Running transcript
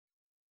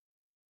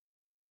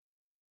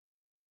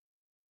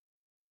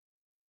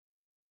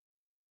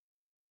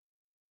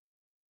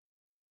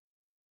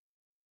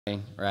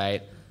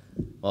right?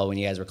 Well, when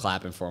you guys were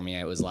clapping for me,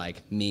 it was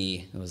like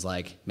me. It was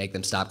like, make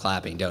them stop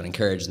clapping, don't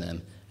encourage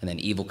them. And then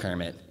evil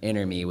Kermit,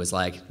 inner me, was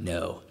like,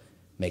 no,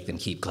 make them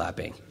keep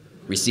clapping.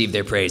 Receive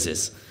their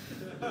praises.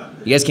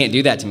 You guys can't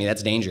do that to me.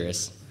 That's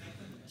dangerous.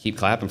 Keep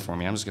clapping for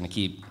me. I'm just going to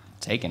keep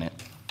taking it.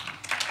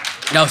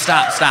 No,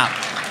 stop.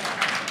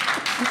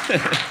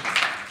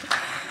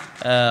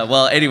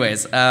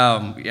 Anyways, we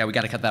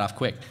got to cut that off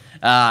quick.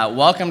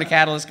 Welcome to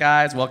Catalyst,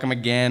 guys. Welcome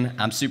again.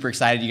 I'm super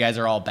excited you guys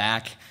are all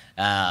back.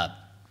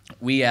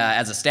 We,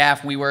 as a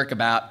staff, we work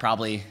about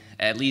probably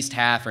at least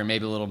half or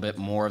maybe a little bit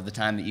more of the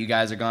time that you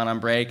guys are gone on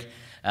break.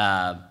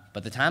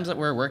 But the times that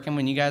we're working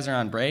when you guys are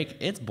on break,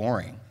 it's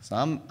boring. So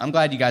I'm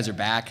glad you guys are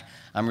back.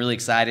 I'm really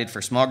excited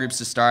for small groups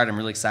to start. I'm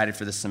really excited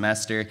for this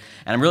semester.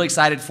 And I'm really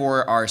excited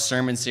for our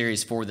sermon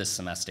series for this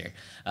semester.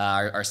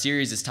 Our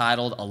series is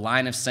titled, A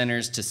Line of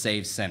Sinners to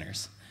Save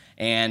Sinners.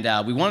 And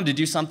we wanted to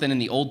do something in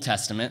the Old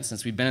Testament,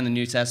 since we've been in the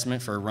New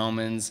Testament for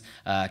Romans,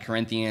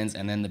 Corinthians,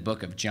 and then the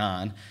book of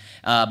John.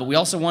 But we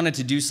also wanted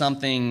to do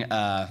something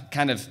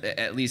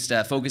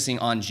focusing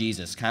on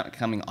Jesus,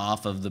 coming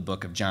off of the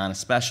book of John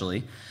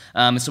especially.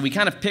 So we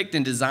kind of picked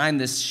and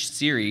designed this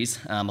series,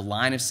 A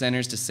Line of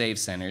Sinners to Save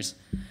Sinners,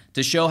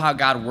 to show how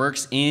God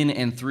works in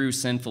and through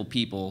sinful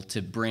people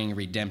to bring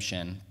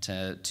redemption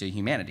to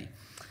humanity.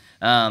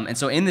 And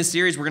so in this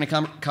series, we're going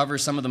to cover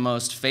some of the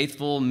most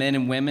faithful men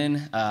and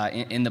women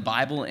in the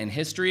Bible and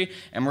history,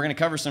 and we're going to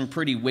cover some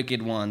pretty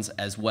wicked ones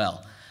as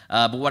well.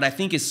 But what I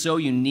think is so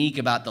unique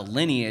about the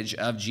lineage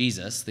of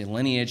Jesus, the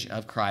lineage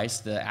of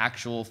Christ, the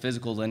actual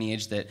physical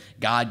lineage that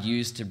God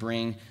used to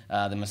bring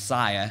the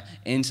Messiah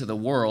into the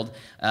world,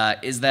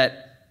 is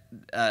that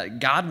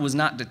God was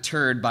not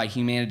deterred by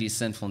humanity's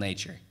sinful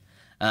nature.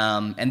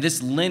 And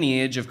this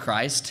lineage of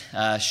Christ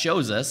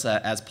shows us,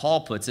 as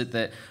Paul puts it,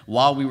 that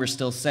while we were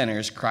still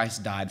sinners,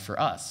 Christ died for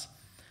us.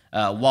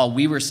 While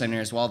we were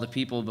sinners, while the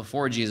people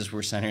before Jesus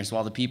were sinners,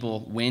 while the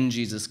people when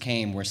Jesus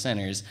came were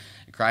sinners,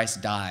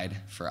 Christ died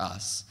for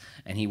us.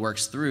 And he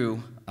works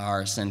through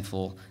our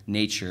sinful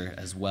nature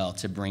as well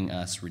to bring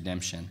us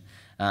redemption.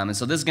 And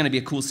so this is going to be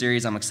a cool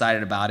series. I'm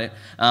excited about it.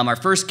 Our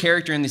first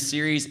character in this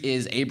series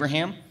is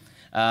Abraham.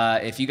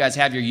 If you guys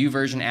have your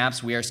YouVersion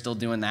apps, we are still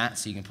doing that.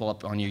 So you can pull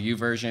up on your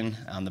YouVersion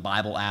on the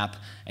Bible app,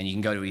 and you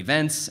can go to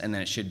events, and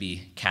then it should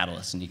be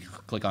Catalyst, and you can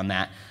click on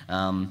that.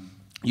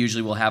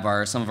 Usually we'll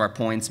have some of our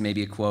points,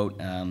 maybe a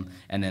quote,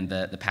 and then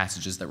the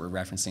passages that we're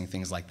referencing,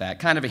 things like that.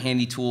 Kind of a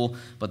handy tool,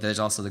 but there's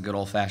also the good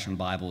old-fashioned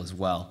Bible as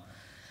well.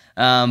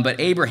 But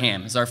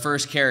Abraham is our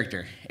first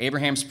character.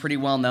 Abraham's a pretty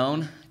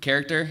well-known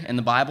character in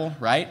the Bible,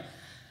 right?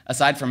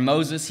 Aside from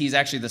Moses, he's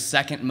actually the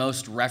second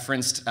most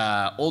referenced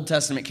Old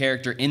Testament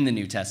character in the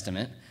New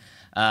Testament.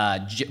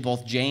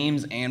 Both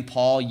James and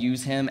Paul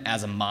use him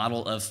as a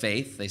model of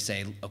faith. They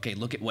say, okay,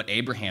 look at what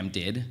Abraham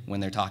did when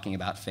they're talking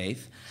about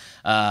faith.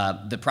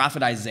 The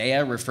prophet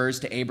Isaiah refers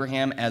to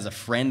Abraham as a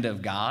friend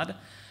of God,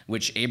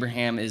 which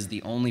Abraham is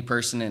the only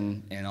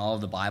person in all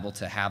of the Bible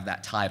to have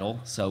that title,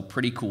 so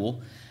pretty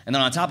cool. And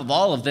then on top of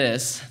all of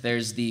this,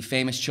 there's the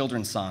famous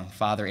children's song,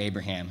 Father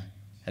Abraham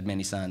had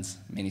many sons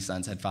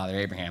had Father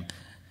Abraham.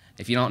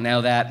 If you don't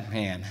know that,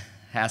 man,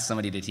 ask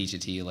somebody to teach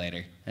it to you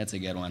later. That's a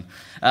good one.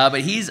 But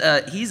he's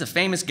a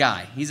famous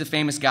guy.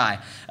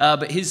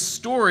 But his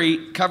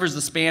story covers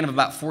the span of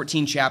about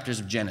 14 chapters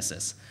of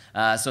Genesis.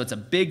 So it's a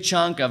big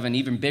chunk of an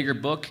even bigger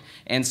book.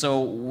 And so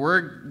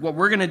what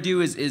we're going to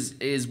do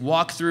is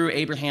walk through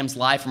Abraham's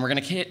life, and we're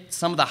going to hit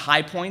some of the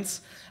high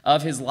points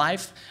of his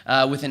life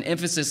with an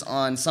emphasis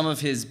on some of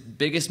his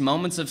biggest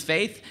moments of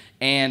faith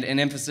and an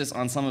emphasis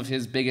on some of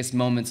his biggest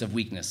moments of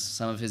weakness,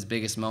 some of his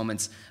biggest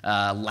moments,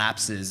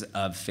 lapses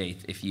of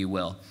faith, if you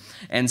will.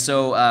 And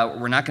so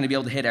we're not going to be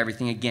able to hit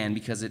everything again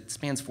because it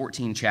spans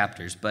 14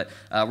 chapters, but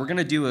we're going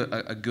to do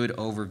a good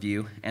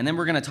overview, and then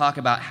we're going to talk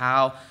about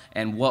how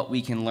and what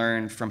we can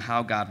learn from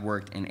how God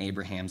worked in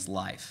Abraham's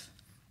life.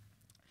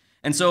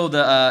 And so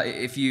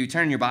if you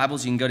turn in your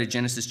Bibles, you can go to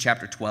Genesis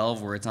chapter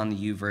 12, where it's on the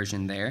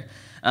YouVersion there.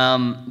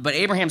 But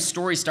Abraham's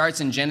story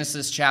starts in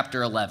Genesis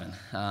chapter 11.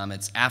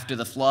 It's after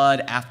the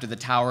flood, after the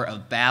Tower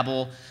of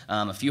Babel,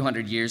 a few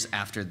hundred years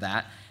after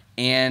that.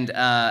 And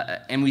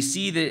we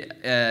see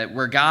that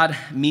where God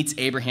meets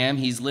Abraham,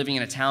 he's living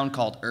in a town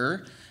called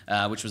Ur,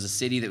 which was a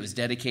city that was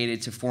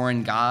dedicated to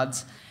foreign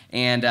gods.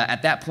 And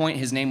at that point,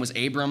 his name was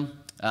Abram.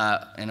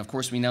 And of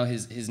course, we know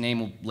his name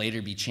will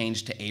later be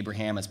changed to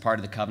Abraham as part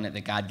of the covenant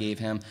that God gave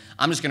him.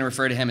 I'm just going to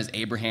refer to him as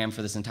Abraham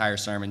for this entire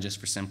sermon, just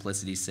for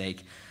simplicity's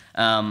sake.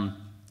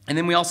 And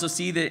then we also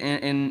see that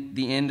in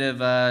the end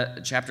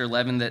of chapter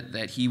 11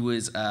 that he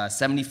was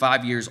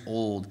 75 years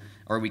old,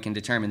 or we can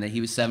determine that he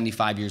was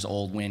 75 years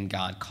old when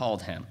God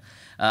called him.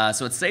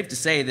 So it's safe to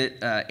say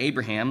that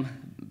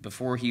Abraham,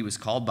 before he was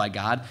called by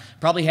God,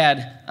 probably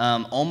had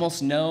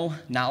almost no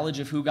knowledge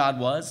of who God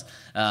was.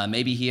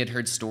 Maybe he had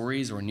heard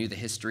stories or knew the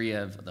history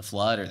of the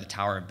flood or the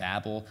Tower of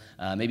Babel.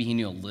 Maybe he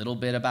knew a little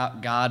bit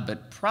about God,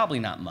 but probably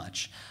not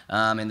much.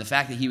 And the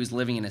fact that he was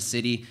living in a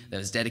city that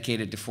was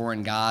dedicated to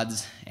foreign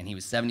gods and he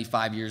was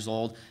 75 years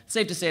old, it's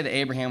safe to say that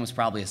Abraham was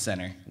probably a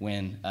sinner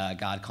when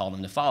God called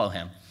him to follow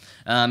him.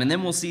 And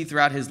then we'll see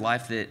throughout his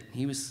life that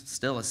he was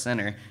still a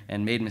sinner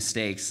and made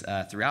mistakes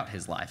throughout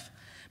his life.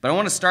 But I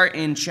want to start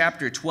in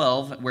chapter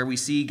 12, where we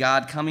see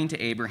God coming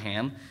to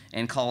Abraham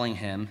and calling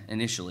him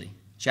initially.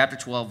 Chapter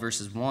 12,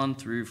 verses 1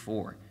 through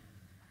 4.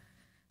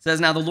 It says,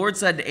 "Now the Lord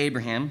said to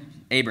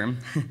Abram,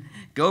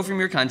 go from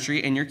your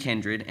country and your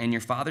kindred and your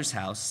father's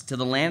house to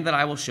the land that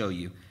I will show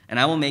you, and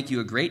I will make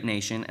you a great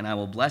nation, and I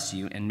will bless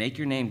you and make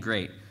your name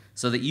great,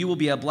 so that you will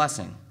be a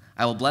blessing.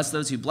 I will bless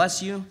those who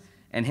bless you,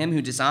 and him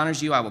who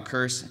dishonors you I will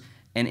curse,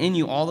 and in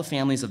you all the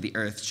families of the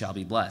earth shall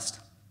be blessed."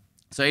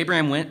 So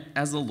Abraham went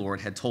as the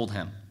Lord had told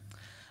him.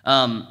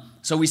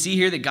 So we see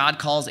here that God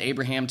calls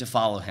Abraham to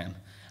follow him.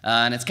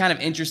 And it's kind of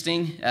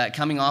interesting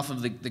coming off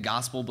of the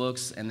gospel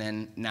books and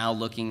then now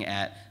looking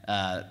at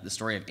the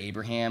story of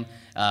Abraham.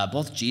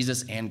 Both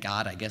Jesus and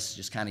God, I guess,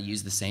 just kind of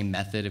use the same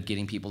method of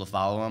getting people to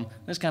follow him.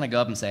 They just kind of go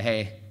up and say,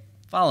 "Hey,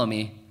 follow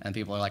me." And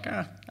people are like,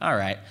 all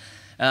right.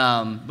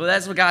 But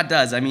that's what God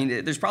does. I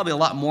mean, there's probably a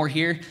lot more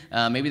here.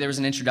 Maybe there was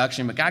an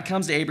introduction, but God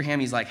comes to Abraham.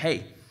 He's like,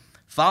 "Hey,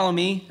 follow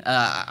me.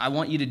 I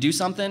want you to do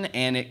something,"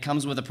 and it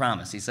comes with a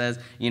promise. He says,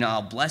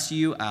 "I'll bless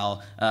you.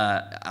 I'll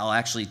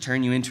actually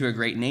turn you into a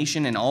great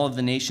nation, and all of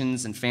the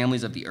nations and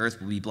families of the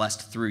earth will be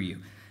blessed through you."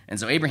 And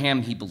so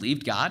Abraham, he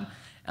believed God,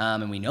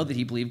 and we know that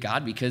he believed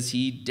God because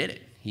he did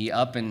it. He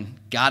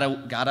got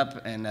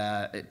up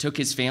and took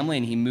his family,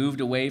 and he moved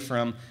away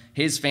from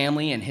his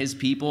family and his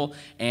people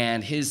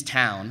and his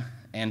town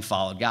and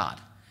followed God.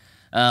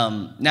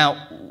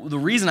 Now, the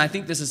reason I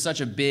think this is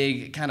such a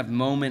big kind of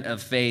moment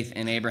of faith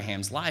in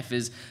Abraham's life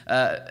is,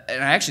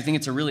 and I actually think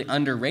it's a really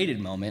underrated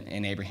moment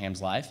in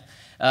Abraham's life,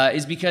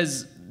 is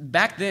because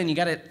back then you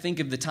got to think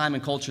of the time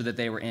and culture that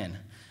they were in.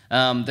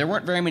 There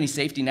weren't very many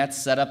safety nets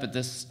set up at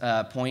this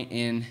point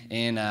in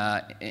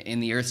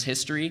the Earth's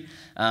history.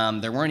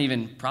 There weren't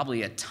even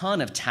probably a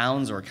ton of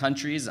towns or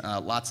countries.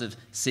 Lots of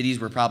cities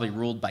were probably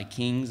ruled by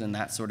kings and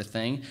that sort of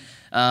thing.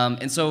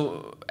 And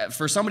so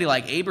for somebody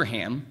like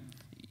Abraham,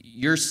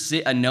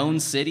 a known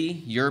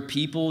city, your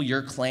people,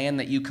 your clan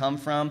that you come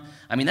from,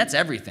 I mean, that's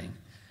everything.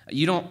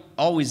 You don't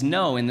always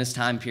know in this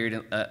time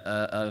period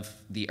of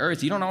the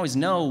earth, you don't always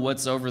know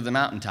what's over the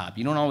mountaintop.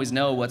 You don't always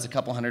know what's a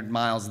couple hundred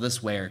miles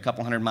this way or a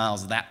couple hundred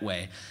miles that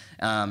way.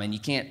 And you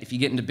can't, if you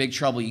get into big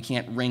trouble, you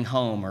can't ring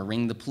home or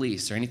ring the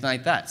police or anything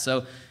like that.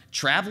 So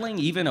traveling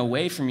even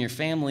away from your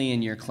family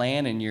and your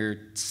clan and your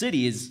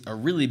city is a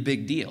really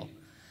big deal.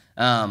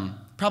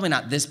 Probably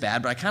not this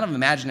bad, but I kind of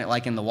imagine it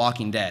like in The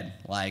Walking Dead,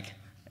 like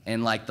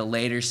in like the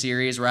later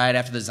series, right,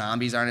 after the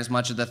zombies aren't as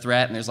much of the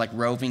threat, and there's like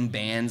roving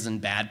bands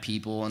and bad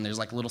people, and there's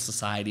like little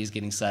societies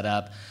getting set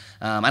up.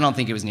 I don't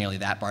think it was nearly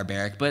that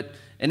barbaric, but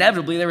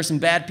inevitably there were some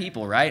bad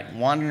people, right,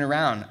 wandering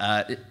around,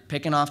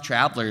 picking off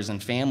travelers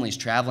and families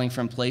traveling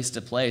from place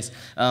to place.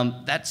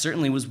 That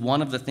certainly was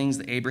one of the things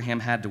that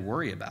Abraham had to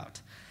worry about.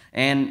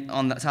 And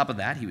on the top of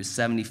that, he was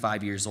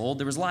 75 years old.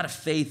 There was a lot of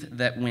faith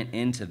that went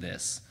into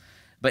this.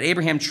 But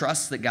Abraham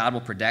trusts that God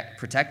will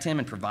protect him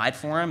and provide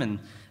for him,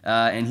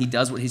 and he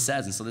does what he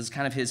says. And so this is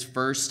kind of his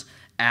first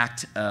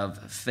act of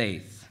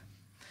faith.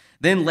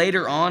 Then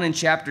later on in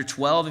chapter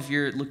 12, if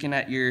you're looking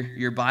at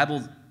your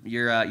Bible,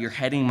 your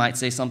heading might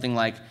say something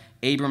like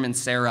Abram and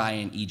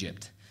Sarai in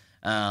Egypt.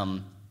 I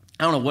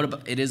don't know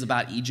what it is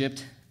about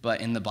Egypt, but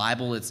in the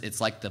Bible,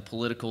 it's like the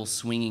political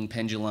swinging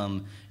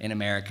pendulum in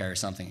America or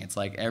something. It's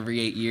like every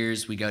 8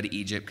 years we go to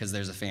Egypt because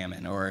there's a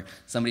famine, or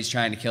somebody's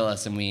trying to kill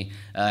us and we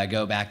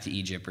go back to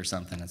Egypt or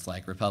something. It's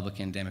like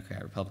Republican,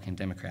 Democrat, Republican,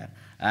 Democrat.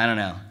 I don't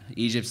know.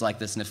 Egypt's like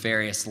this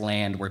nefarious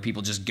land where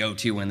people just go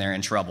to when they're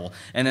in trouble,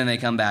 and then they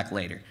come back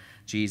later.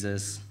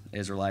 Jesus,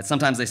 Israelites.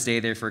 Sometimes they stay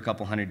there for a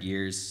couple hundred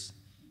years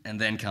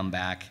and then come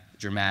back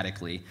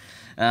dramatically.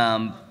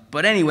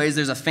 But anyways,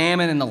 there's a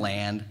famine in the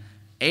land.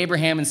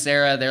 Abraham and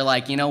Sarah, they're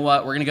like, you know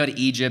what, we're going to go to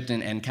Egypt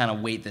and kind of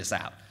wait this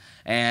out.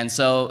 And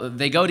so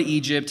they go to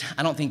Egypt.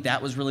 I don't think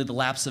that was really the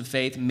lapse of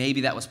faith.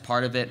 Maybe that was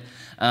part of it.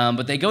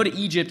 But they go to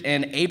Egypt,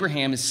 and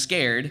Abraham is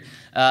scared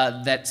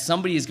that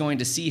somebody is going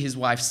to see his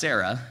wife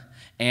Sarah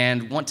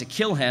and want to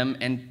kill him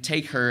and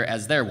take her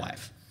as their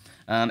wife.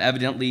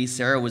 Evidently,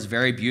 Sarah was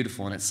very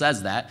beautiful, and it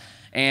says that.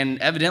 And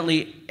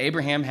evidently,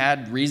 Abraham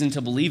had reason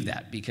to believe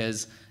that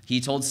because he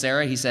told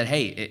Sarah, he said,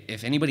 "Hey,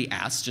 if anybody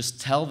asks,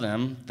 just tell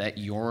them that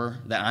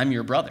I'm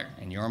your brother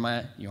and you're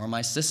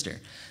my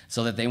sister,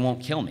 so that they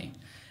won't kill me."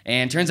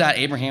 And turns out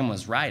Abraham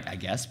was right, I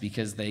guess,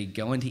 because they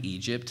go into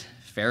Egypt.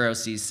 Pharaoh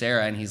sees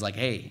Sarah, and he's like,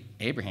 "Hey,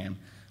 Abraham,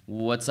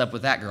 what's up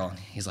with that girl?" And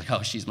he's like,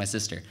 "Oh, she's my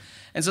sister."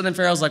 And so then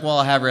Pharaoh's like, "Well,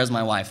 I'll have her as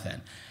my wife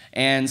then."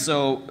 And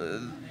so,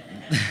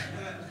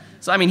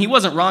 I mean, he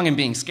wasn't wrong in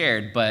being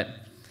scared, but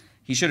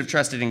he should have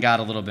trusted in God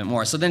a little bit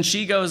more. So then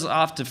she goes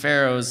off to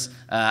Pharaoh's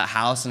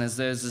house, and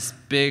there's this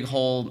big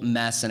whole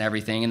mess and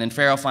everything. And then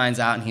Pharaoh finds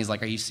out, and he's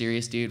like, "Are you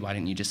serious, dude? Why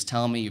didn't you just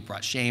tell me? You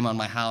brought shame on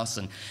my house."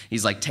 And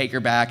he's like, "Take her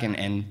back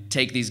and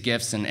take these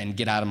gifts and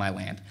get out of my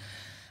land."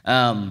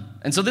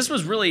 And so this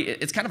was really,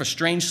 it's kind of a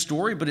strange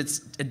story, but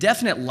it's a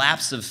definite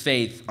lapse of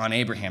faith on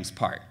Abraham's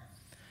part.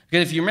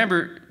 Because if you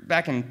remember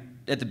back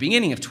at the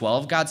beginning of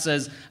 12, God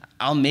says,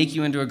 "I'll make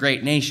you into a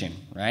great nation,"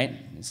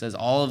 right? He says,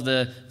 all of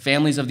the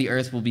families of the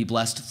earth will be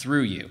blessed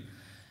through you.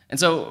 And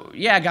so,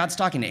 yeah, God's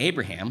talking to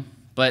Abraham,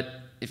 but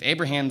if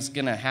Abraham's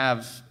going to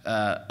have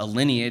a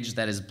lineage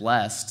that is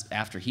blessed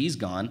after he's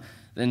gone,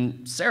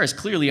 then Sarah's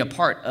clearly a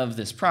part of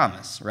this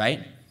promise,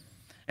 right?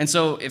 And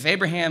so if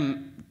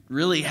Abraham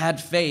really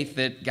had faith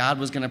that God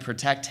was going to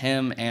protect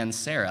him and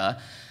Sarah,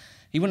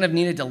 he wouldn't have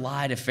needed to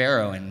lie to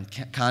Pharaoh and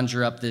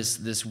conjure up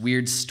this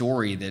weird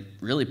story that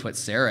really put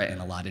Sarah in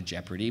a lot of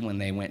jeopardy when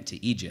they went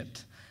to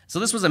Egypt. So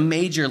this was a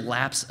major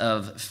lapse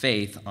of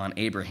faith on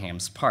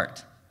Abraham's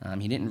part.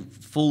 He didn't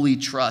fully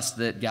trust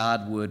that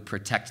God would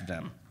protect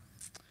them.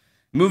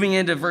 Moving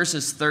into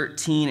verses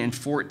 13 and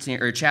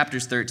 14, or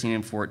chapters 13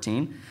 and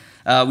 14,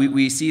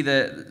 we see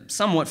the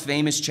somewhat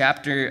famous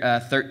chapter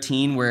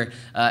 13 where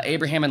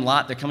Abraham and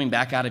Lot, they're coming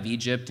back out of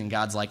Egypt, and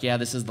God's like, yeah,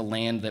 this is the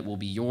land that will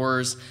be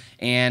yours.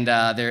 And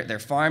they're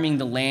farming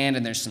the land,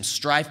 and there's some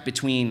strife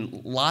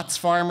between Lot's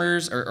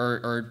farmers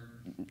or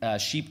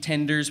sheep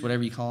tenders,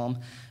 whatever you call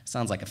them.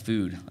 Sounds like a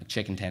food, like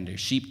chicken tenders,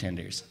 sheep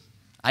tenders.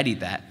 I'd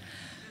eat that.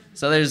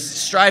 So there's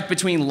strife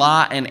between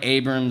Lot and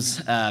Abram's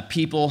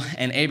people,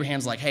 and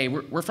Abraham's like, hey,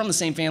 we're from the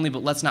same family,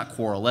 but let's not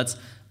quarrel.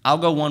 I'll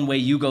go one way,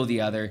 you go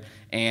the other,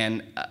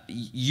 and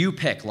you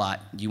pick, Lot.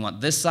 You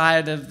want this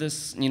side of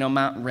this,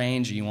 mountain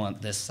range, or you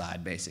want this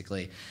side,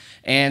 basically.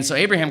 And so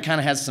Abraham kind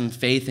of has some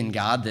faith in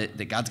God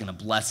that God's going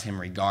to bless him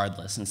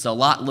regardless. And so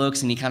Lot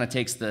looks, and he kind of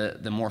takes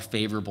the more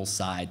favorable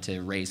side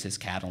to raise his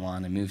cattle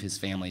on and move his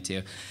family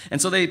to.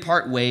 And so they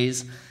part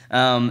ways.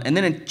 And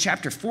then in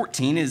chapter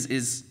 14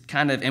 is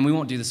kind of, and we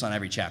won't do this on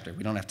every chapter.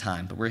 We don't have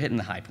time, but we're hitting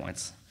the high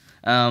points.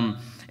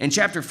 In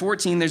chapter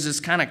 14, there's this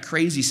kind of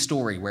crazy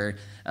story where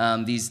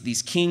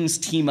these kings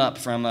team up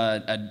from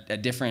a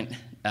different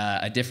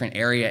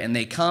area, and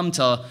they come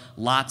to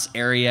Lot's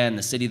area and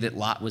the city that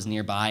Lot was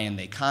nearby, and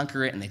they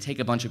conquer it, and they take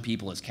a bunch of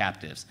people as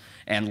captives.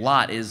 And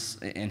Lot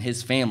and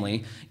his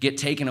family get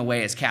taken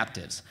away as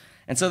captives.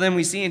 And so then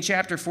we see in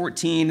chapter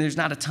 14, there's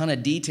not a ton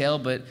of detail,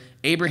 but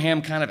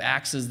Abraham kind of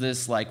acts as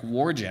this like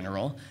war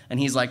general, and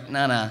he's like,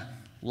 nah,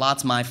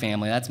 Lot's my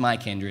family, that's my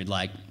kindred,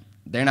 like,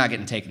 they're not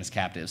getting taken as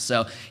captives.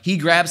 So he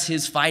grabs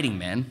his fighting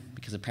men,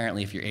 because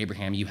apparently if you're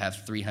Abraham, you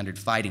have 300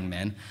 fighting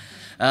men.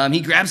 He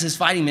grabs his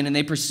fighting men, and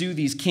they pursue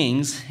these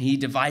kings. He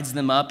divides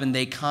them up, and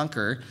they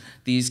conquer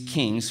these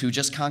kings who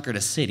just conquered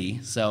a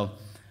city. So,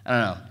 I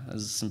don't know.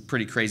 There's some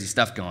pretty crazy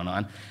stuff going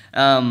on.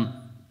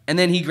 And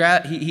then he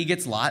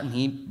gets Lot, and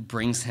he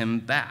brings him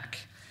back.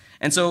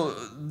 And so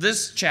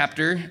this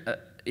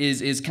chapter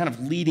is kind of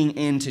leading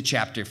into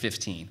chapter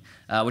 15,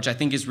 which I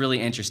think is really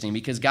interesting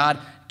because God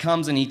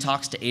comes and he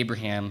talks to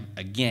Abraham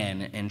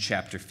again in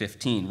chapter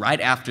 15, right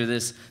after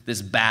this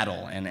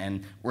battle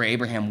and where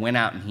Abraham went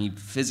out and he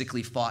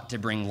physically fought to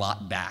bring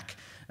Lot back.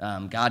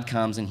 God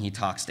comes and he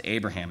talks to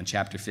Abraham in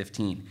chapter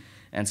 15.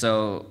 And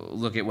so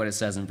look at what it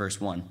says in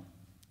verse 1.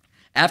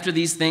 After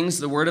these things,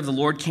 the word of the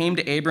Lord came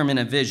to Abram in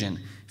a vision.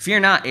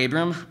 Fear not,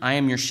 Abram, I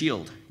am your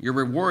shield. Your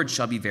reward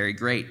shall be very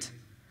great.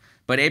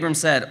 But Abram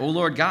said, O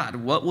Lord God,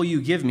 what will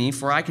you give me?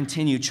 For I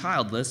continue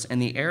childless,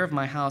 and the heir of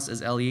my house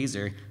is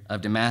Eliezer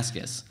of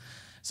Damascus.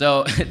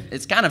 So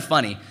it's kind of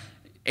funny.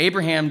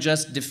 Abraham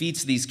just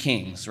defeats these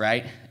kings,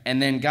 right?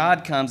 And then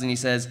God comes and he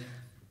says,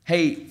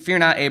 hey, fear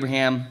not,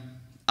 Abraham,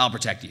 I'll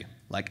protect you.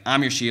 Like,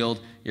 I'm your shield.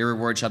 Your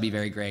reward shall be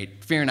very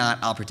great. Fear not,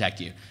 I'll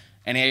protect you.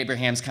 And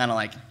Abraham's kind of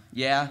like,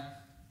 yeah,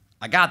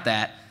 I got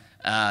that.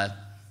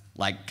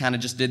 Kind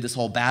of just did this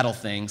whole battle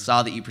thing,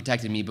 saw that you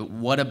protected me, but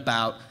what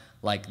about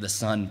like the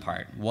son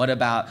part? What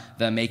about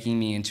the making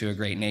me into a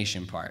great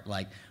nation part?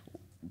 Like,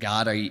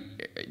 God,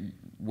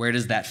 where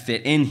does that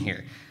fit in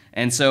here?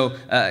 And so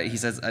he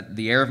says,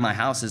 the heir of my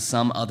house is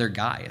some other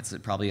guy. It's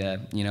probably a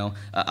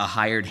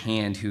hired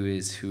hand who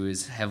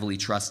is heavily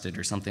trusted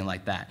or something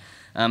like that.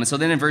 And so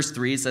then in verse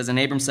 3 it says, and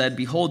Abram said,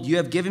 behold, you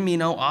have given me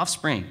no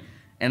offspring,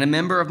 and a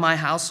member of my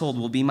household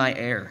will be my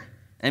heir.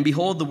 And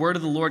behold, the word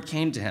of the Lord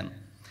came to him.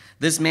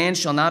 This man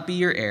shall not be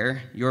your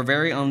heir, your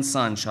very own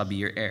son shall be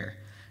your heir.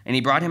 And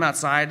he brought him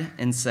outside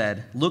and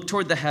said, look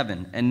toward the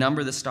heaven and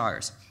number the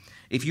stars,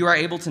 if you are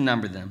able to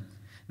number them.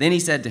 Then he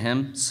said to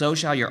him, so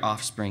shall your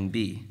offspring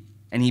be.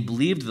 And he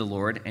believed the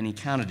Lord, and he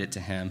counted it to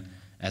him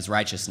as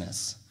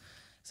righteousness.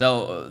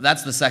 So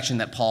that's the section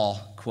that Paul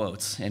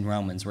quotes in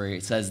Romans, where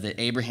it says that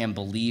Abraham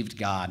believed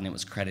God, and it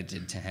was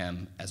credited to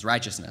him as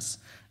righteousness.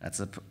 That's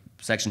the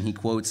section he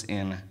quotes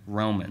in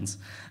Romans.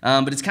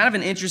 But it's kind of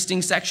an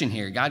interesting section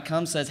here. God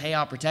comes, says, hey,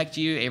 I'll protect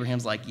you.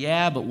 Abraham's like,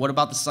 yeah, but what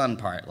about the son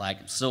part? Like,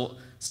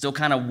 still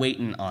kind of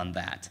waiting on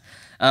that.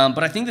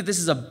 But I think that this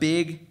is a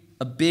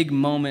big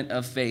moment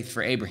of faith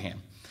for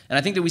Abraham. And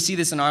I think that we see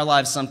this in our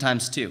lives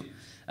sometimes too.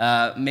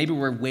 Maybe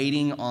we're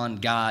waiting on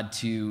God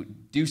to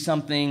do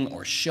something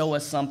or show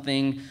us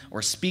something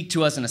or speak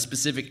to us in a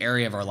specific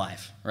area of our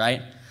life,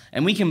 right?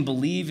 And we can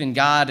believe in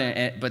God,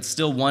 but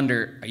still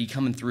wonder, are you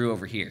coming through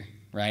over here,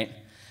 right?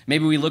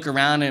 Maybe we look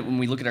around and when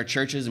we look at our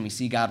churches and we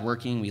see God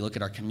working, we look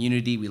at our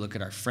community, we look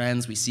at our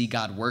friends, we see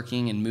God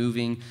working and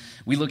moving.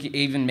 We look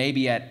even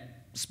maybe at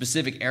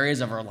specific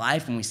areas of our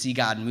life and we see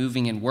God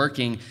moving and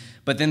working,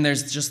 but then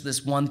there's just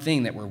this one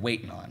thing that we're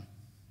waiting on.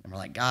 And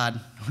we're like, God,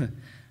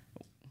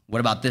 what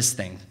about this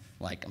thing?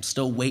 Like, I'm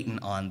still waiting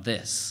on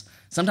this.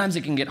 Sometimes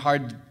it can get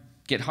hard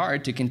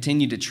to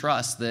continue to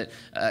trust that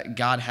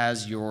God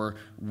has your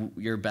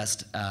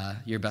best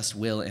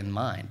will in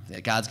mind,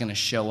 that God's going to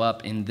show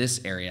up in this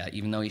area,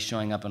 even though he's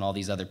showing up in all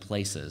these other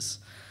places.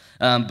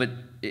 But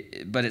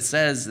it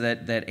says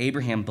that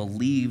Abraham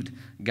believed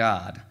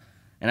God.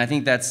 And I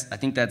think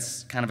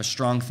that's kind of a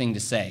strong thing to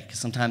say, because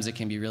sometimes it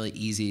can be really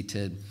easy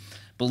to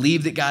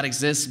believe that God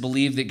exists,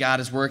 believe that God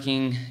is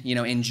working,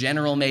 in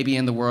general, maybe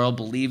in the world,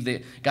 believe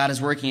that God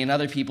is working in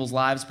other people's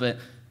lives, but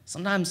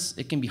sometimes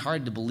it can be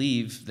hard to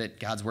believe that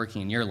God's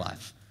working in your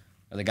life,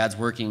 or that God's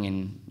working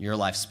in your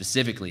life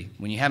specifically,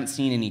 when you haven't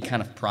seen any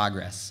kind of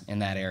progress in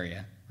that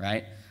area,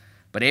 right?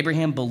 But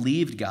Abraham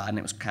believed God, and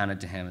it was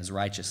counted to him as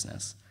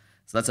righteousness.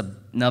 So that's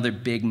another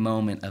big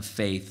moment of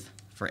faith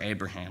for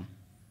Abraham.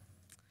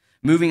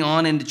 Moving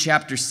on into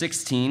chapter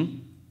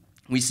 16,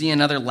 we see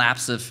another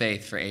lapse of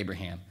faith for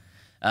Abraham.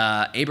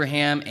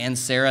 Abraham and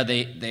Sarah,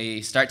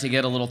 they start to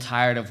get a little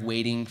tired of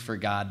waiting for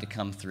God to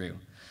come through.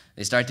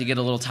 They start to get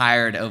a little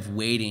tired of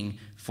waiting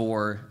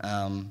for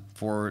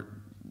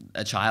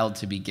a child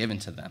to be given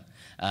to them,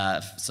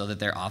 so that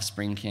their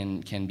offspring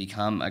can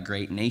become a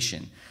great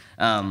nation.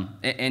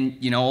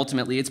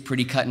 Ultimately, it's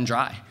pretty cut and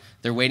dry.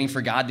 They're waiting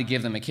for God to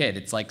give them a kid.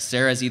 It's like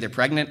Sarah's either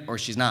pregnant or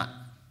she's not.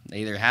 They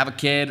either have a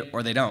kid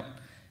or they don't.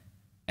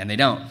 And they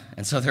don't.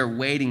 And so they're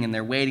waiting, and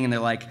they're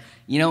like,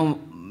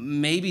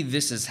 maybe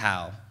this is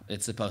how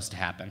it's supposed to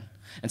happen.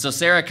 And so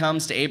Sarah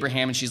comes to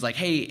Abraham, and she's like,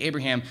 hey,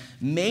 Abraham,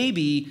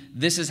 maybe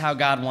this is how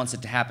God wants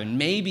it to happen.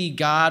 Maybe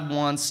God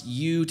wants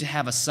you to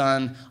have a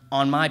son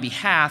on my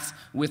behalf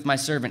with my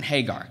servant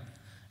Hagar.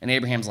 And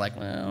Abraham's like,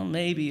 well,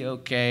 maybe,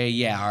 okay,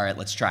 yeah, all right,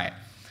 let's try it.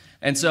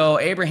 And so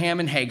Abraham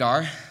and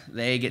Hagar,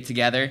 they get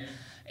together,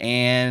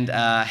 and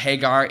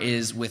Hagar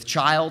is with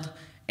child,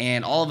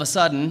 and all of a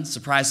sudden,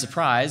 surprise,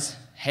 surprise,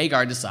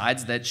 Hagar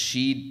decides that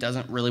she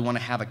doesn't really want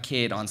to have a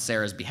kid on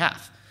Sarah's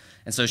behalf.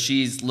 And so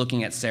she's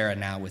looking at Sarah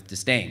now with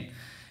disdain.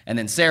 And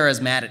then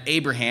Sarah's mad at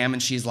Abraham,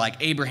 and she's like,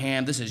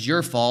 Abraham, this is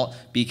your fault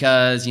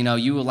because,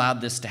 you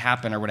allowed this to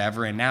happen or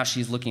whatever. And now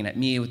she's looking at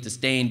me with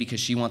disdain because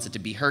she wants it to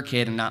be her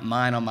kid and not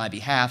mine on my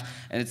behalf.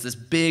 And it's this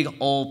big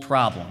old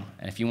problem.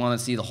 And if you want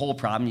to see the whole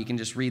problem, you can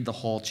just read the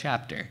whole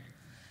chapter.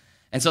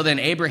 And so then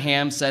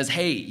Abraham says,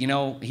 hey,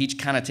 he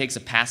kind of takes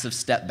a passive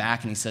step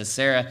back, and he says,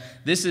 Sarah,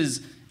 this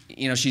is,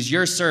 she's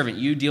your servant.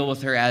 You deal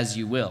with her as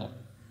you will.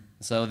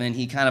 So then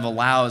he kind of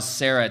allows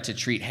Sarah to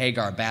treat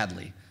Hagar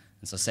badly.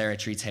 And so Sarah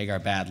treats Hagar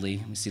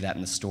badly. We see that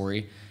in the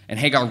story. And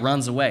Hagar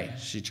runs away.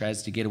 She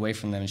tries to get away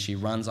from them, and she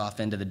runs off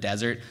into the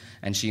desert,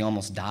 and she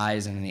almost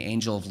dies. And the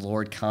angel of the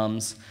Lord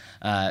comes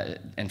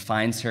and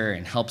finds her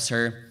and helps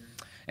her.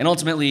 And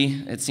ultimately,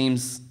 it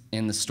seems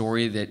in the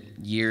story that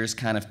years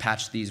kind of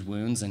patch these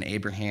wounds, and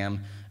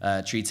Abraham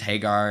treats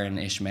Hagar and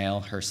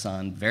Ishmael, her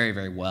son, very,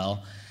 very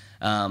well.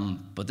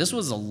 But this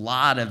was a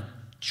lot of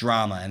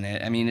drama,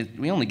 and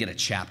we only get a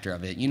chapter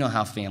of it. You know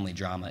how family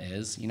drama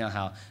is. You know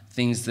how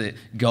things that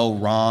go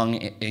wrong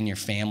in your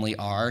family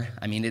are.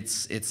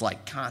 It's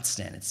like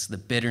constant. It's the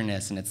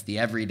bitterness, and it's the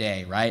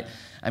everyday, right?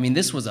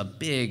 This was a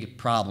big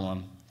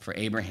problem for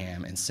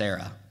Abraham and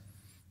Sarah,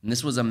 and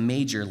this was a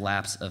major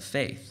lapse of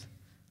faith.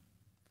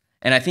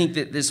 And I think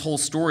that this whole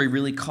story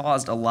really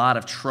caused a lot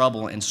of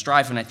trouble and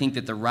strife, and I think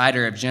that the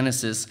writer of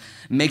Genesis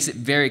makes it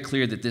very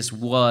clear that this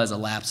was a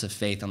lapse of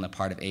faith on the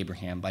part of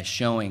Abraham by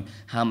showing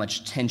how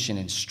much tension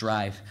and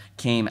strife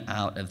came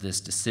out of this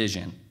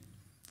decision.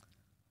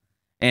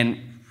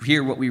 And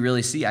here what we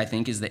really see, I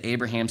think, is that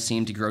Abraham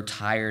seemed to grow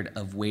tired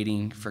of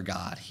waiting for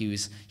God. He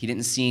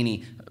didn't see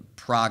any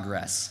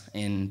progress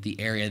in the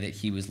area that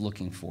he was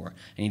looking for.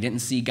 And he didn't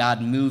see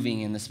God moving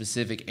in the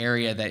specific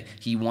area that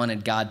he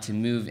wanted God to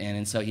move in.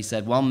 And so he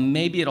said, well,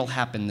 maybe it'll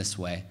happen this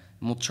way,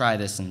 and we'll try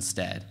this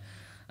instead.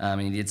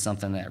 And he did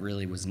something that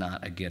really was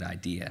not a good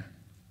idea.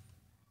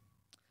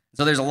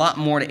 So there's a lot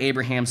more to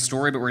Abraham's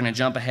story, but we're going to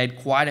jump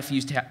ahead quite a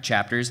few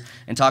chapters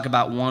and talk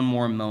about one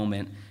more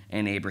moment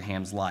in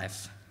Abraham's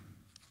life.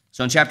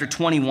 So in chapter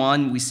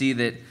 21, we see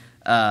that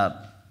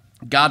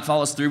God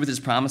follows through with his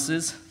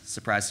promises.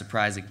 Surprise,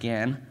 surprise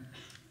again.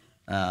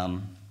 That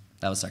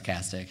was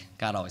sarcastic.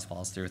 God always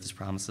follows through with his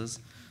promises.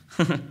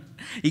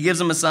 He gives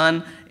them a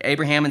son,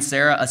 Abraham and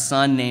Sarah, a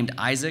son named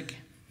Isaac.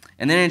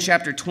 And then in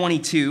chapter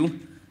 22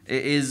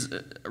 is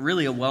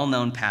really a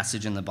well-known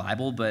passage in the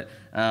Bible, but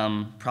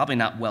probably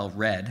not well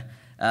read.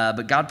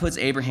 But God puts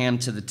Abraham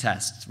to the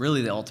test. It's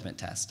really the ultimate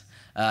test.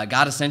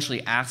 God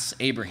essentially asks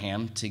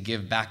Abraham to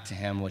give back to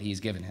him what he's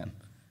given him.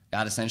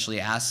 God essentially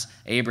asks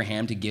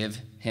Abraham to give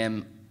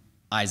him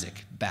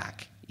Isaac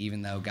back,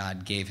 even though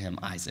God gave him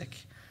Isaac.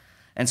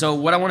 And so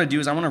what I want to do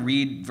is I want to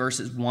read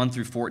verses 1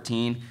 through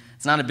 14.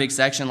 It's not a big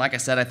section. Like I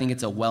said, I think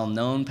it's a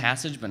well-known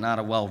passage, but not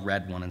a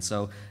well-read one. And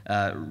so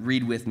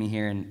read with me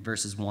here in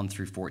verses 1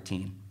 through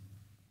 14.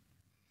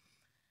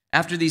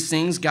 After these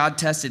things, God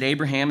tested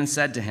Abraham and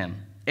said to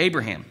him,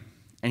 Abraham.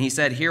 And he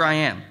said, Here I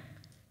am.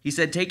 He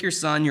said, Take your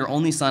son, your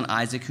only son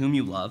Isaac, whom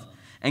you love,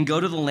 and go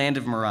to the land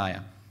of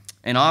Moriah.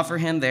 and offer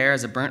him there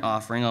as a burnt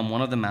offering on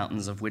one of the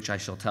mountains of which I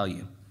shall tell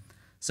you."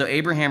 So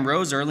Abraham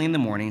rose early in the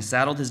morning,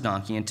 saddled his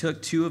donkey, and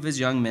took 2 of his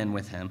young men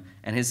with him,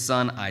 and his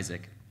son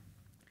Isaac.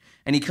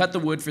 And he cut the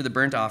wood for the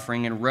burnt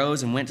offering, and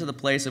rose and went to the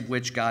place of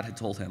which God had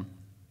told him.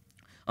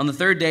 On the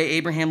 3rd day,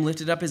 Abraham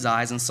lifted up his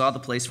eyes and saw the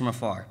place from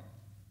afar.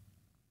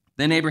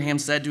 Then Abraham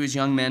said to his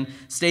young men,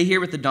 "Stay here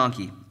with the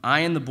donkey. I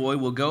and the boy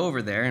will go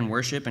over there and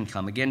worship and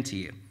come again to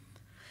you."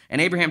 And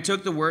Abraham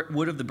took the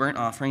wood of the burnt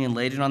offering and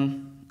laid it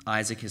on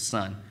Isaac his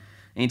son.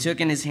 And he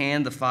took in his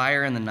hand the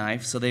fire and the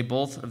knife, so they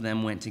both of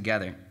them went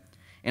together.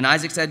 And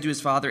Isaac said to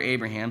his father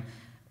Abraham,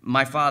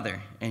 "My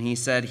father." And he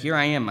said, "Here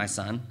I am, my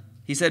son."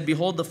 He said,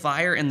 "Behold the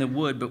fire and the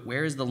wood, but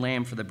where is the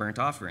lamb for the burnt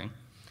offering?"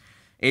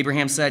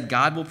 Abraham said,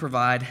 "God will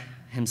provide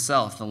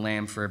himself the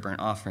lamb for a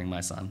burnt offering,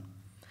 my son."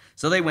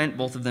 So they went,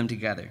 both of them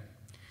together.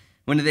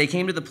 When they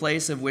came to the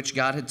place of which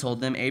God had told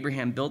them,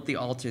 Abraham built the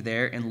altar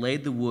there and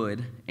laid the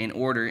wood in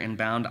order and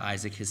bound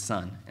Isaac his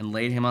son and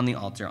laid him on the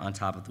altar on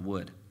top of the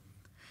wood.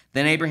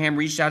 Then Abraham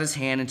reached out his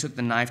hand and took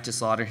the knife to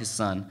slaughter his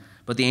son.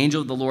 But the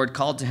angel of the Lord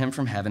called to him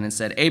from heaven and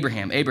said,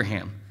 "Abraham,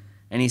 Abraham."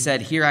 And he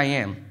said, "Here I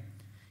am."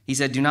 He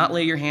said, "Do not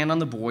lay your hand on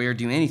the boy or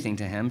do anything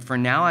to him, for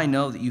now I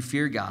know that you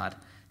fear God,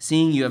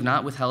 seeing you have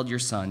not withheld your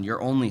son,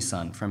 your only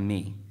son, from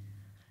me."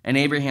 And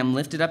Abraham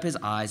lifted up his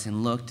eyes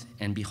and looked,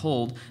 and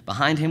behold,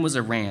 behind him was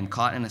a ram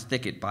caught in a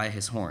thicket by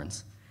his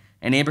horns.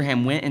 And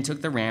Abraham went and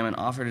took the ram and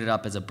offered it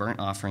up as a burnt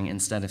offering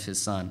instead of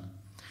his son.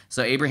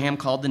 So Abraham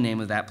called the name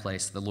of that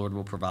place, "The Lord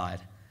will provide."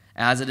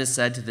 As it is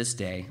said to this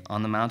day,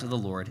 "On the mount of the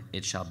Lord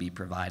it shall be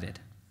provided."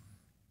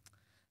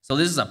 So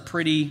this is a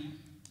pretty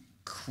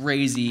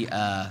crazy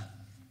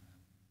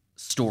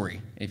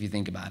story, if you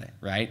think about it,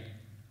 right?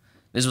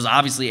 This was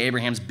obviously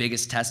Abraham's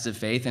biggest test of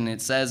faith, and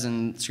it says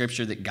in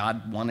Scripture that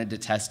God wanted to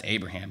test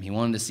Abraham. He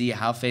wanted to see,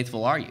 how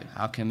faithful are you?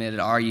 How committed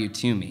are you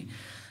to me?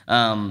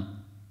 And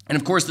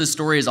of course, this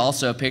story is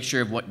also a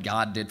picture of what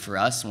God did for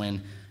us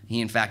when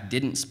he, in fact,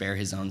 didn't spare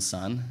his own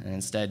son and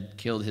instead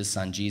killed his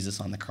son Jesus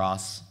on the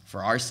cross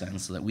for our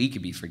sins so that we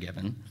could be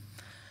forgiven.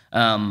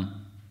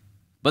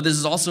 But this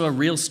is also a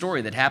real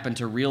story that happened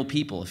to real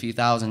people a few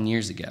thousand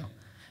years ago.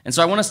 And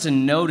so I want us to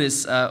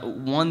notice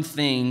one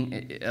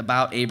thing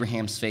about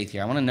Abraham's faith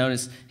here. I want to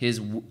notice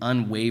his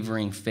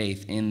unwavering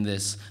faith in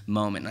this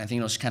moment. And I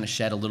think it'll kind of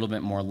shed a little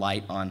bit more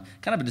light on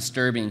kind of a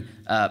disturbing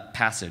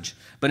passage.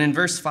 But in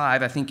verse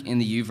 5, I think in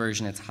the U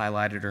version it's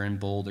highlighted or in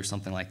bold or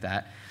something like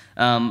that.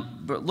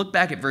 But look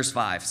back at verse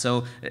 5.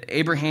 So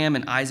Abraham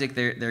and Isaac,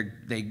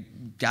 they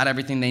got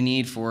everything they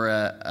need for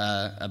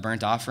a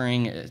burnt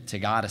offering to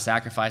God, a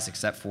sacrifice,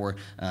 except for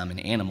an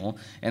animal.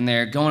 And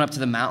they're going up to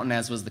the mountain,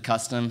 as was the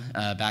custom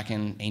back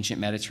in ancient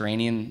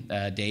Mediterranean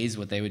days.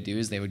 What they would do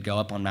is they would go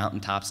up on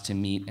mountaintops to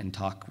meet and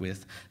talk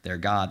with their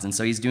gods. And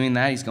so he's doing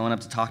that. He's going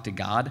up to talk to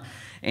God.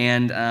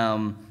 And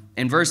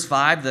in verse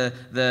 5,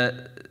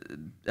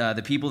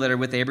 the people that are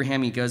with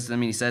Abraham, he goes to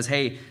them and he says,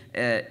 "Hey,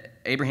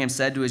 Abraham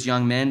said to his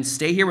young men,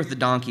 'Stay here with the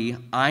donkey.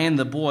 I and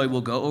the boy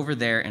will go over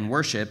there and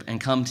worship and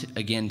come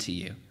again to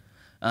you.'"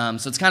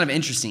 So it's kind of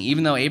interesting.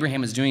 Even though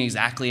Abraham is doing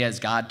exactly as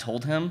God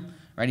told him,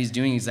 right? He's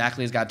doing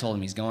exactly as God told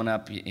him. He's going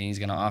up and he's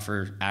going to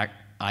offer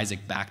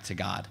Isaac back to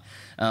God.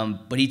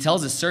 But he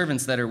tells his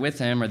servants that are with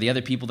him, or the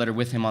other people that are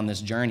with him on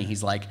this journey,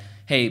 he's like,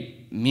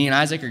 "Hey, me and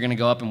Isaac are going to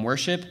go up and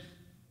worship,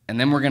 and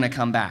then we're going to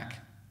come back.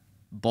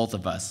 Both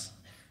of us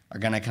are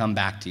going to come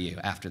back to you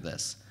after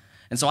this."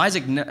 And so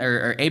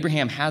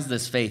Abraham has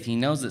this faith. He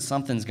knows that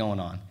something's going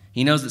on.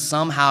 He knows that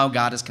somehow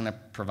God is going to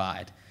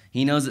provide.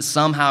 He knows that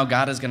somehow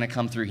God is going to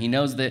come through. He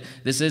knows that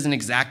this isn't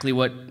exactly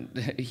what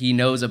he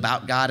knows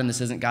about God, and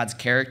this isn't God's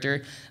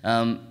character,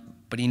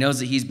 but he knows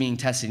that he's being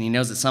tested. He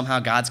knows that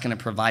somehow God's going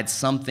to provide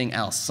something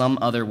else, some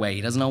other way.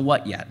 He doesn't know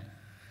what yet.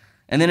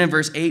 And then in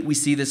verse 8, we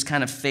see this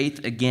kind of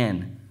faith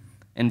again.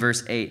 In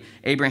verse 8,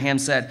 Abraham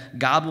said,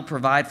 "God will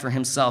provide for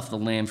himself the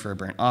lamb for a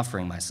burnt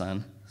offering, my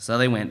son." So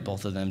they went,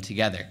 both of them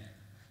together.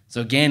 So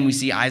again, we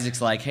see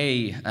Isaac's like,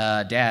 "Hey,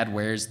 Dad,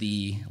 where's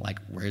the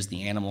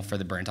animal for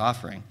the burnt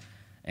offering?"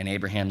 And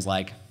Abraham's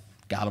like,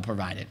 "God will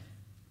provide it.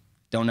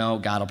 Don't know,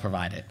 God will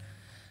provide it."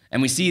 And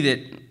we see that,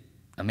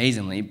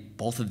 amazingly,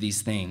 both of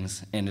these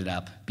things ended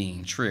up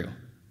being true.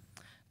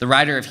 The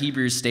writer of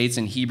Hebrews states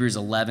in Hebrews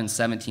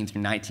 11:17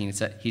 through 19,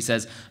 he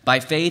says, "By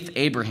faith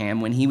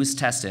Abraham, when he was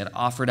tested,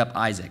 offered up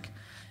Isaac.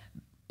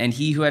 And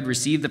he who had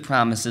received the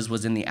promises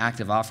was in the act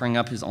of offering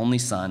up his only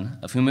son,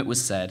 of whom it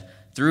was said,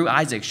 'Through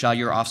Isaac shall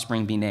your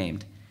offspring be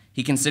named.'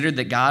 He considered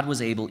that God was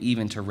able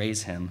even to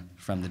raise him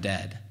from the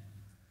dead."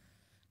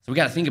 So we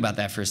got to think about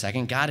that for a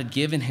second. God had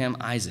given him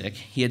Isaac.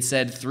 He had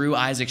said, "Through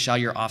Isaac shall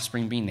your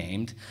offspring be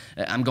named.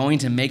 I'm going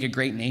to make a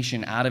great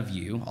nation out of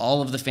you.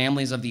 All of the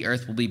families of the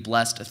earth will be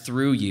blessed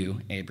through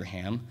you,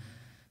 Abraham.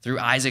 Through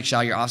Isaac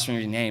shall your offspring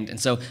be named." And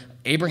so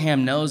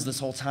Abraham knows this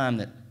whole time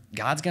that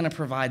God's going to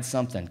provide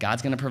something.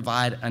 God's going to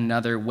provide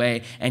another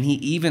way. And he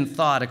even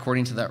thought,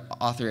 according to the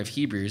author of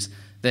Hebrews,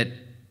 that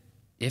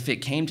if it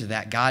came to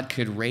that, God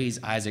could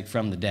raise Isaac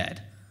from the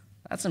dead.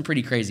 That's some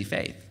pretty crazy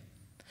faith.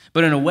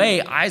 But in a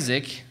way,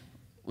 Isaac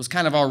was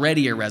kind of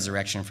already a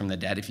resurrection from the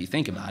dead, if you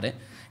think about it,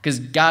 because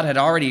God had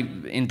already,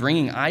 in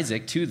bringing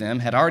Isaac to them,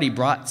 had already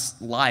brought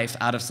life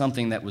out of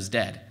something that was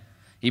dead.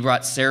 He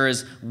brought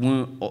Sarah's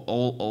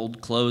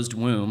old closed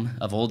womb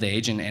of old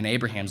age and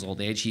Abraham's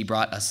old age. He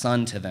brought a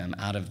son to them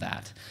out of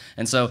that.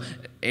 And so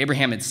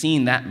Abraham had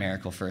seen that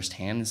miracle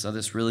firsthand, and so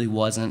this really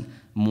wasn't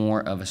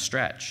more of a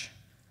stretch.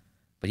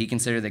 But he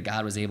considered that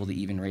God was able to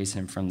even raise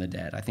him from the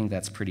dead. I think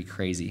that's pretty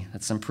crazy.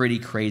 That's some pretty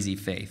crazy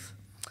faith.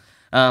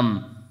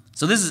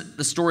 So this is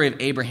the story of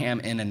Abraham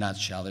in a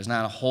nutshell. There's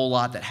not a whole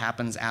lot that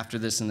happens after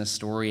this in this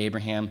story.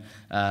 Abraham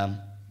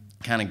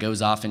kind of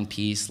goes off in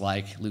peace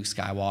like Luke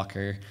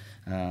Skywalker.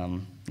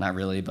 Not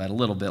really, but a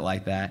little bit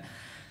like that.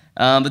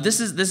 But this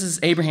is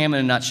Abraham in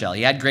a nutshell.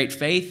 He had great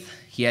faith.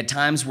 He had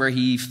times where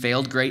he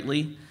failed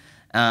greatly.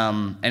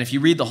 And if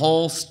you read the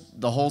whole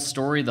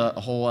story, the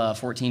whole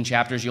 14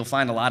 chapters, you'll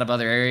find a lot of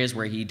other areas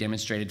where he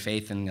demonstrated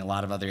faith and a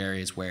lot of other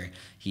areas where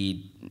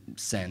he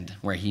sinned,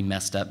 where he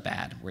messed up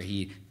bad, where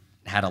he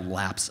had a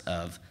lapse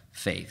of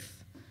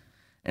faith.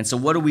 And so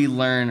what do we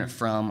learn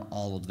from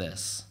all of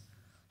this?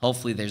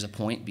 Hopefully there's a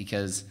point,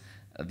 because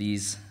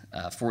these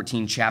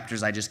 14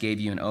 chapters I just gave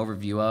you an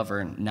overview of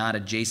are not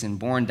a Jason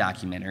Bourne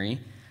documentary.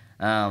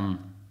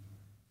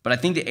 But I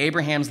think that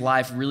Abraham's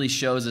life really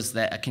shows us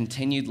that a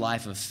continued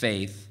life of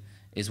faith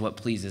is what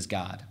pleases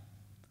God.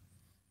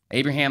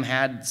 Abraham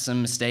had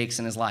some mistakes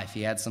in his life.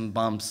 He had some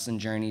bumps and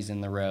journeys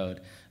in the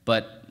road.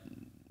 But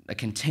a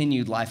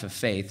continued life of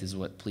faith is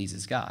what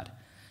pleases God.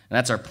 And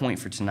that's our point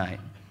for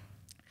tonight.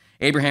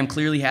 Abraham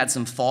clearly had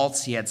some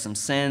faults. He had some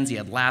sins. He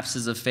had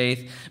lapses of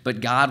faith. But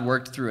God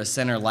worked through a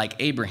sinner like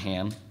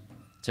Abraham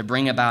to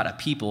bring about a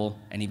people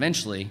and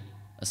eventually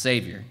a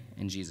Savior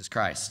in Jesus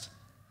Christ.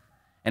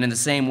 And in the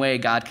same way,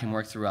 God can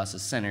work through us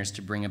as sinners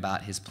to bring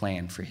about his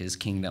plan for his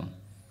kingdom.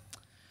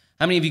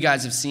 How many of you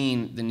guys have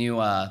seen the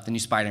new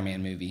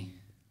Spider-Man movie?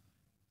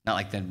 Not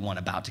like the one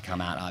about to come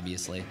out,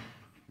 obviously.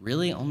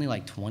 Really? Only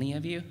like 20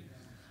 of you?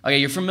 Okay,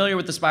 you're familiar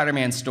with the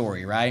Spider-Man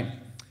story, right?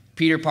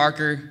 Peter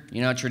Parker,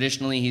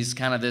 traditionally he's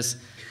kind of this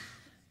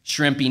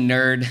shrimpy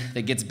nerd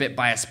that gets bit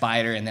by a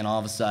spider, and then all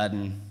of a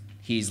sudden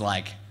he's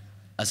like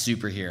a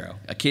superhero,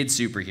 a kid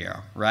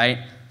superhero, right?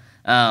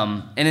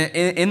 And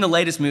in the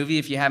latest movie,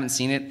 if you haven't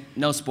seen it,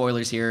 no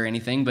spoilers here or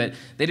anything, but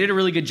they did a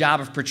really good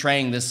job of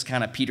portraying this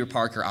kind of Peter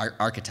Parker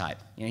archetype.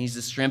 He's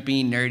this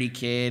shrimpy, nerdy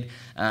kid.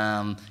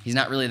 He's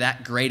not really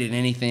that great at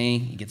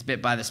anything. He gets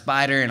bit by the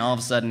spider, and all of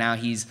a sudden now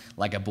he's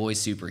like a boy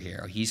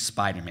superhero. He's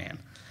Spider-Man.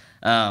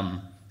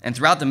 And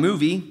throughout the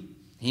movie,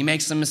 he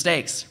makes some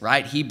mistakes,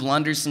 right? He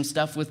blunders some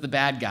stuff with the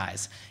bad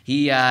guys.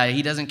 He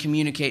doesn't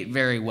communicate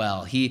very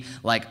well. He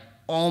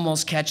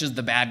almost catches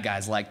the bad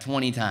guys like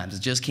 20 times.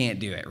 Just can't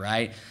do it,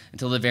 right?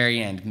 Until the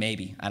very end,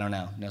 maybe. I don't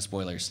know. No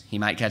spoilers. He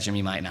might catch him,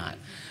 he might not.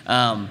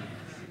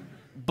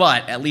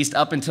 But at least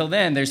up until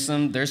then, there's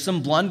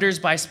some blunders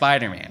by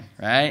Spider-Man,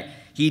 right?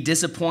 He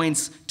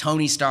disappoints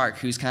Tony Stark,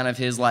 who's kind of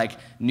his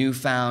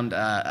newfound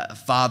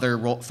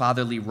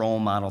fatherly role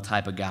model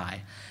type of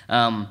guy.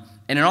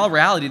 And in all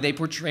reality, they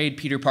portrayed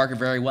Peter Parker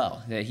very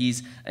well, that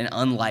he's an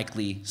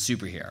unlikely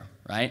superhero,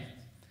 right?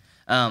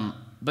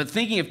 But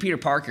thinking of Peter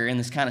Parker in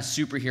this kind of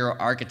superhero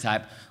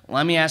archetype,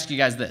 let me ask you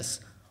guys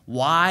this.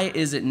 Why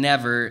is it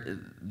never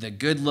the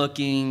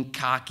good-looking,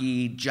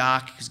 cocky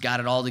jock who's got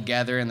it all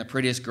together and the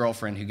prettiest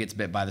girlfriend who gets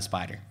bit by the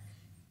spider?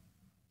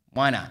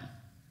 Why not?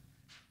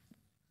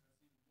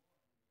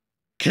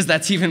 Because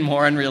that's even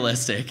more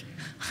unrealistic.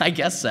 I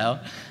guess so.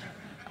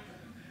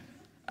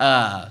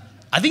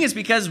 I think it's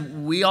because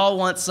we all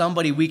want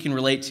somebody we can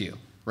relate to,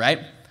 right?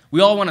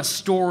 We all want a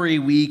story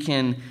we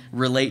can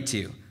relate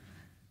to.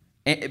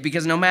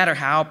 Because no matter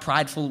how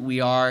prideful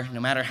we are, no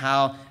matter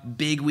how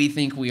big we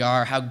think we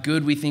are, how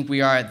good we think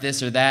we are at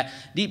this or that,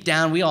 deep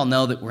down we all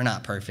know that we're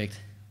not perfect.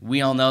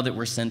 We all know that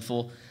we're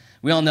sinful.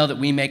 We all know that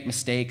we make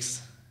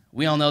mistakes.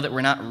 We all know that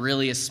we're not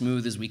really as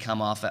smooth as we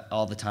come off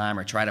all the time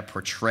or try to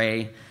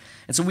portray.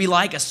 And so we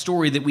like a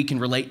story that we can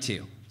relate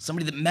to.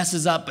 Somebody that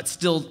messes up but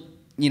still,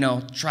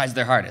 tries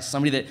their hardest.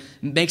 Somebody that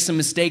makes some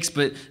mistakes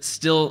but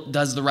still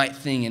does the right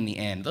thing in the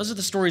end. Those are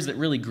the stories that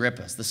really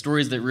grip us, the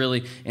stories that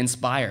really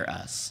inspire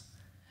us.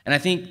 And I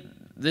think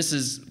this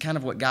is kind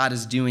of what God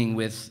is doing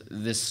with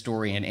this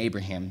story in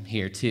Abraham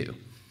here too.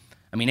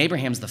 I mean,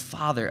 Abraham's the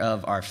father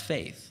of our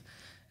faith.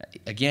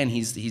 Again,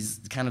 he's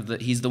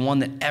the one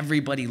that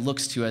everybody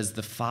looks to as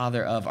the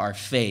father of our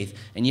faith.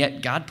 And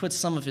yet God puts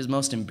some of his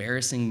most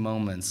embarrassing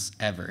moments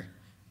ever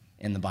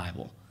in the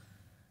Bible.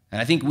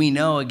 And I think we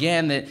know,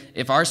 again, that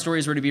if our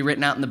stories were to be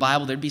written out in the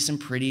Bible, there'd be some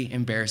pretty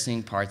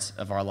embarrassing parts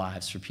of our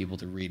lives for people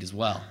to read as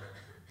well.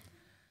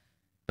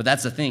 But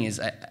that's the thing, is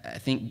I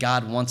think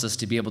God wants us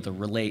to be able to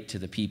relate to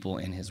the people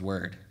in his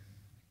word.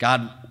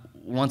 God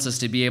wants us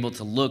to be able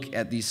to look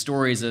at these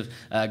stories of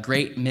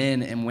great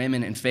men and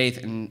women in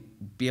faith and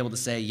be able to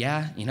say,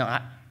 yeah,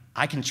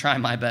 I can try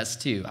my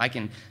best too. I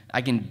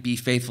can be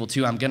faithful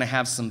too. I'm going to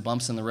have some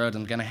bumps in the road.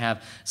 I'm going to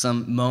have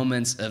some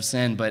moments of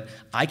sin, but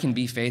I can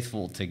be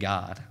faithful to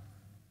God.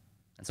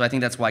 And so I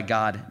think that's why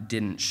God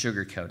didn't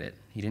sugarcoat it.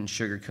 He didn't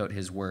sugarcoat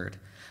his word.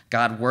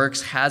 God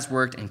works, has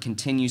worked, and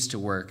continues to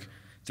work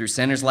through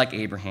sinners like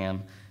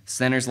Abraham,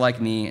 sinners like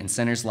me, and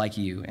sinners like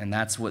you. And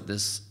that's what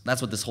this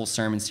whole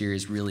sermon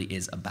series really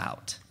is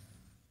about.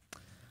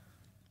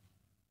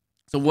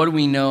 So what do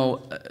we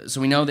know?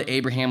 So we know that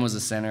Abraham was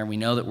a sinner. We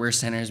know that we're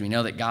sinners. We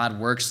know that God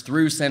works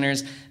through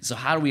sinners. So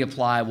how do we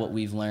apply what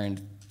we've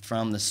learned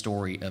from the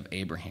story of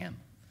Abraham?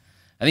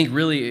 I think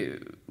really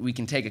we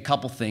can take a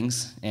couple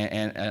things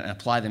and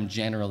apply them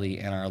generally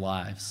in our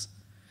lives.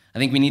 I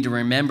think we need to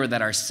remember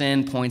that our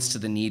sin points to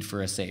the need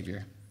for a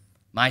Savior.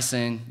 My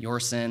sin, your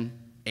sin,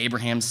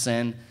 Abraham's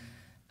sin,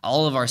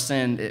 all of our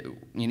sin,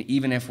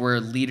 even if we're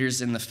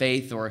leaders in the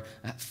faith or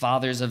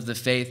fathers of the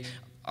faith,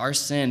 our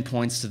sin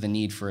points to the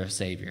need for a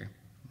Savior.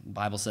 The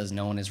Bible says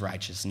no one is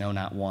righteous, no,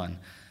 not one,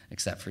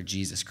 except for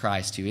Jesus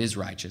Christ, who is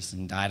righteous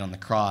and died on the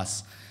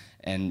cross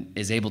and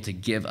is able to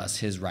give us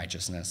his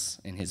righteousness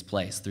in his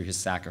place through his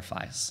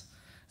sacrifice.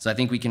 So I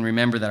think we can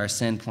remember that our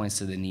sin points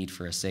to the need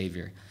for a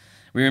Savior.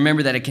 We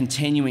remember that a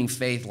continuing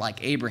faith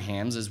like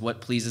Abraham's is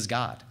what pleases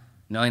God,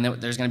 knowing that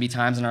there's going to be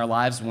times in our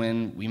lives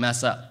when we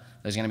mess up.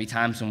 There's going to be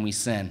times when we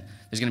sin.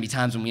 There's going to be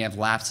times when we have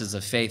lapses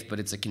of faith, but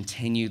it's a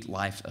continued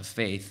life of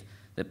faith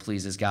that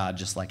pleases God,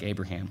 just like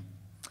Abraham.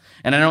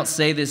 And I don't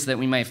say this that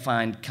we might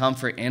find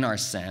comfort in our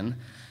sin,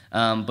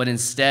 but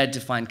instead to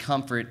find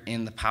comfort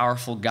in the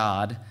powerful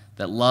God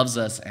that loves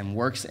us and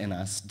works in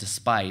us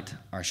despite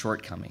our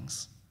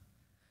shortcomings.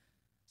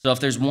 So if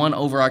there's one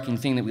overarching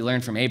thing that we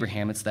learned from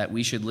Abraham, it's that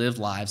we should live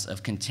lives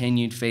of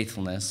continued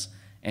faithfulness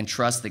and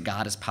trust that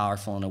God is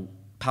powerful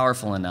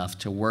enough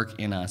to work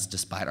in us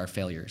despite our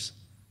failures.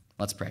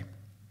 Let's pray.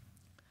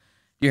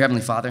 Dear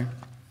Heavenly Father,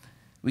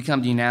 we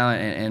come to you now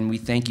and we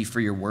thank you for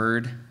your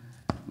word.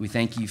 We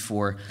thank you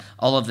for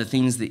all of the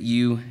things that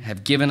you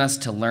have given us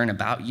to learn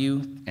about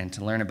you and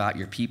to learn about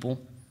your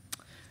people.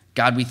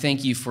 God, we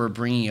thank you for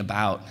bringing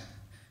about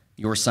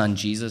your son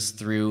Jesus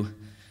through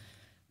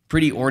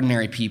pretty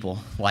ordinary people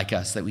like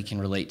us that we can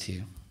relate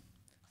to.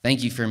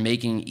 Thank you for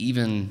making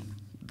even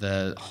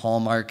the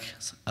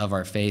hallmarks of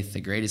our faith,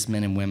 the greatest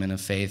men and women of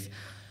faith,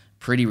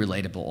 pretty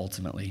relatable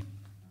ultimately.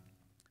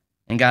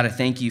 And God, I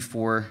thank you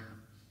for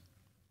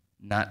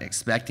not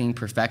expecting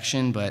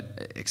perfection,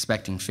 but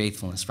expecting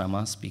faithfulness from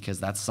us, because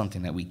that's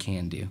something that we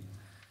can do.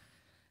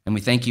 And we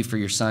thank you for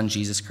your son,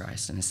 Jesus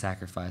Christ, and his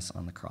sacrifice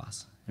on the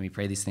cross. And we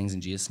pray these things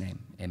in Jesus' name.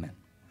 Amen.